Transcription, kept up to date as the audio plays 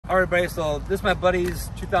All right, everybody, so this is my buddy's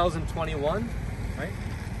 2021, right?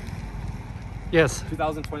 Yes.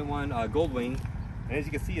 2021 Goldwing, and as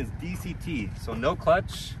you can see, it's DCT, so no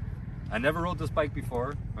clutch. I never rode this bike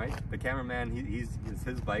before, right? The cameraman, it's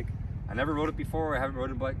his bike. I never rode it before. I haven't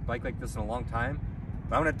rode a bike like this in a long time.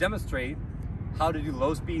 But I want to demonstrate how to do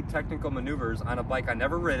low-speed technical maneuvers on a bike I've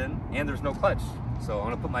never ridden, and there's no clutch. So I'm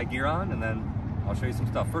going to put my gear on, and then I'll show you some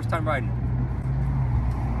stuff. First time riding.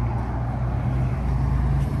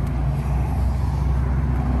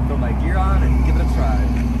 Put my gear on and give it a try.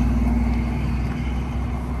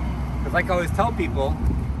 Because like I always tell people,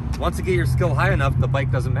 once you get your skill high enough, the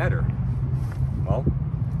bike doesn't matter. Well,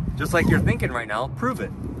 just like you're thinking right now, prove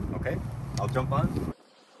it. Okay, I'll jump on.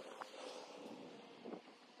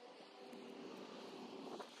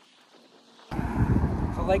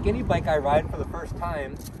 So like any bike I ride for the first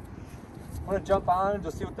time, I'm gonna jump on and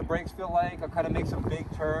just see what the brakes feel like. I'll kind of make some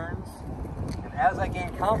big turns. And as I gain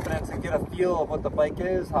confidence and get a feel of what the bike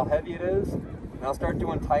is, how heavy it is, and I'll start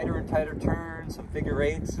doing tighter and tighter turns, some figure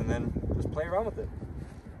eights, and then just play around with it.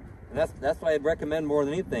 And that's what I'd recommend more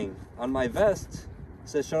than anything. On my vest, it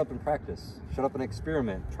says shut up and practice. Shut up and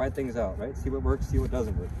experiment. Try things out, right? See what works, see what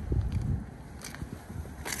doesn't work.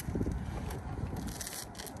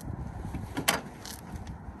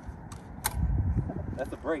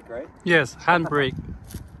 That's a brake, right? Yes, handbrake.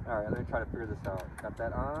 All right, let me try to figure this out. Got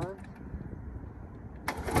that on.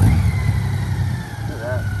 Look at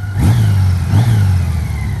that.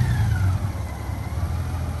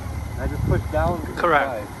 I just pushed down.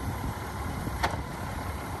 Correct.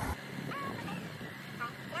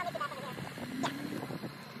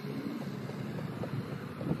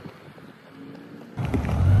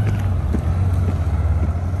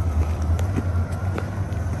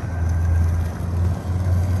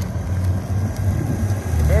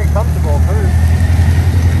 Very comfortable first.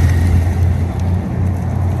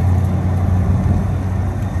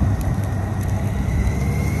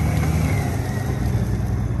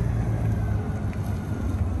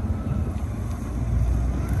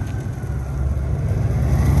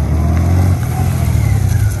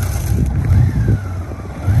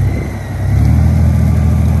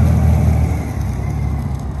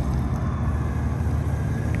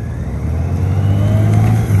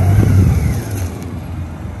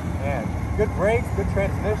 Good brakes, good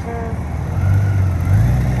transmission.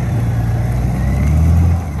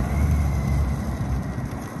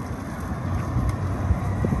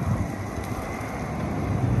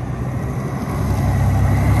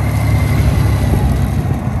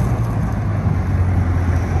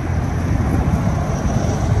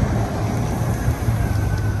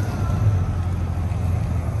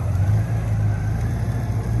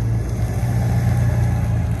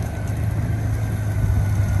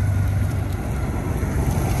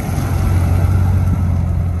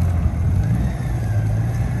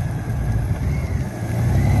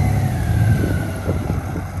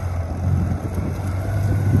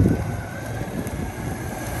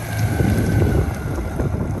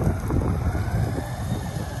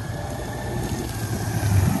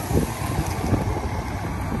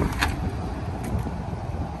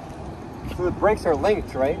 So the brakes are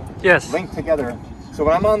linked, right? Yes. Linked together. So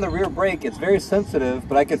when I'm on the rear brake, it's very sensitive,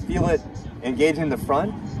 but I can feel it engaging the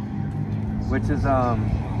front, which is I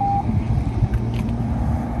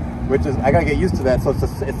gotta get used to that. So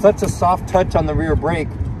it's such a soft touch on the rear brake.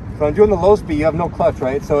 So I'm doing the low speed, you have no clutch,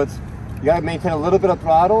 right? So you gotta maintain a little bit of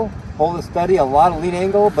throttle, hold it steady, a lot of lead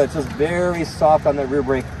angle, but it's just very soft on that rear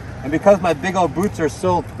brake. And because my big old boots are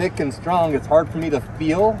so thick and strong, it's hard for me to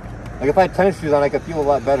feel. Like if I had tennis shoes on, I could feel a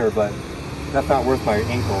lot better, but that's not worth my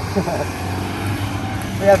ankle. So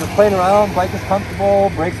yeah, just playing around, bike is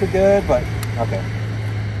comfortable, brakes are good, but okay.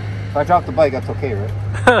 If I drop the bike, that's okay,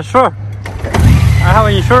 right? Sure. Okay. I have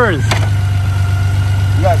insurance.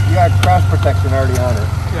 You got crash protection already on it.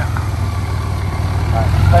 Yeah. All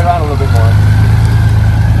right, play around a little bit more.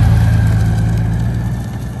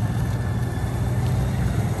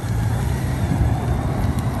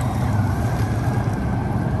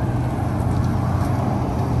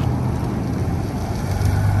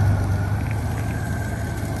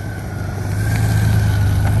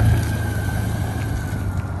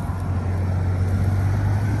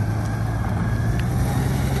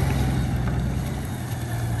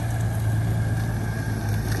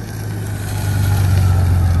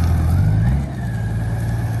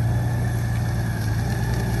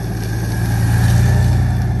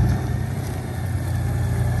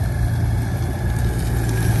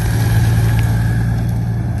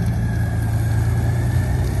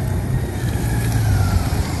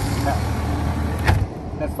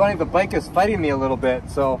 It's funny, the bike is fighting me a little bit,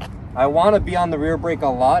 so I want to be on the rear brake a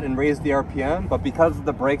lot and raise the RPM, but because of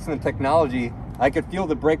the brakes and the technology, I could feel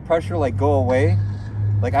the brake pressure like go away.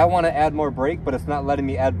 Like I want to add more brake, but it's not letting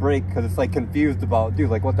me add brake because it's like confused about, dude,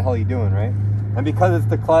 like what the hell are you doing, right? And because it's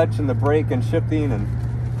the clutch and the brake and shifting, and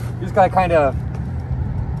you just gotta kind of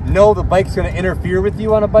know the bike's gonna interfere with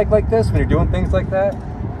you on a bike like this when you're doing things like that.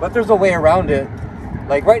 But there's a way around it.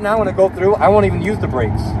 Like right now when I go through, I won't even use the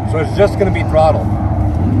brakes. So it's just gonna be throttle.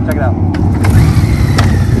 Check it out.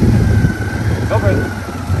 Go for it.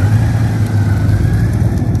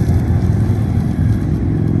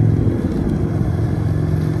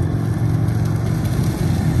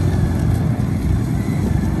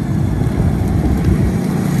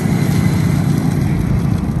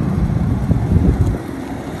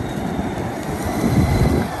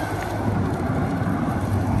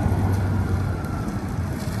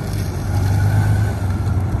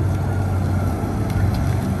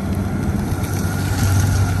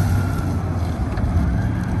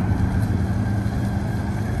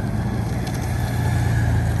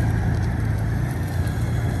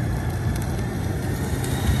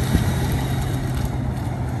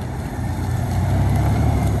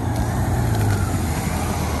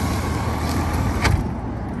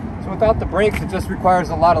 Without the brakes, it just requires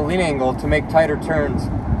a lot of lean angle to make tighter turns.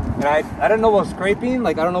 And I don't know about scraping,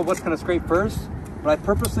 like I don't know what's gonna scrape first, but I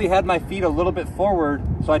purposely had my feet a little bit forward,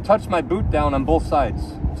 so I touched my boot down on both sides.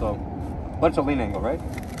 So, a bunch of lean angle, right?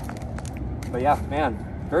 But yeah, man,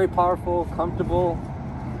 very powerful, comfortable.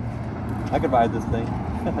 I could ride this thing.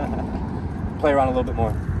 Play around a little bit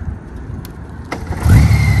more.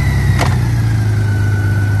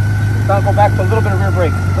 Now go back to a little bit of rear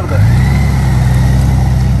brake, a little bit.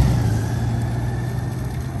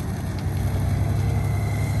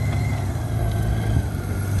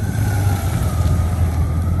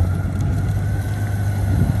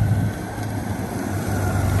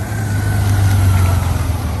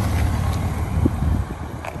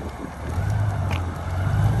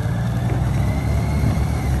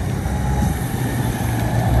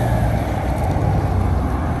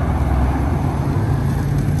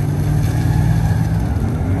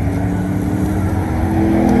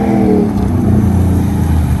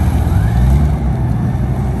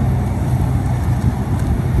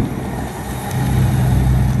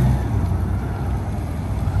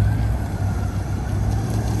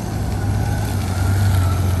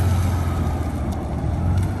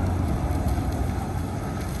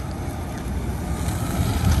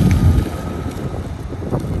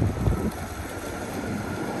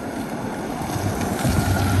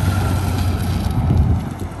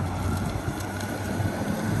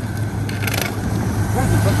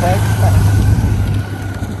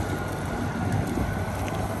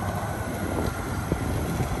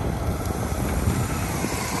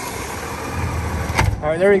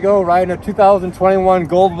 All right, there you go, riding a 2021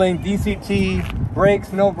 Goldwing DCT,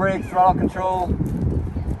 brakes, no brakes, throttle control.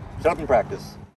 Shut up and practice.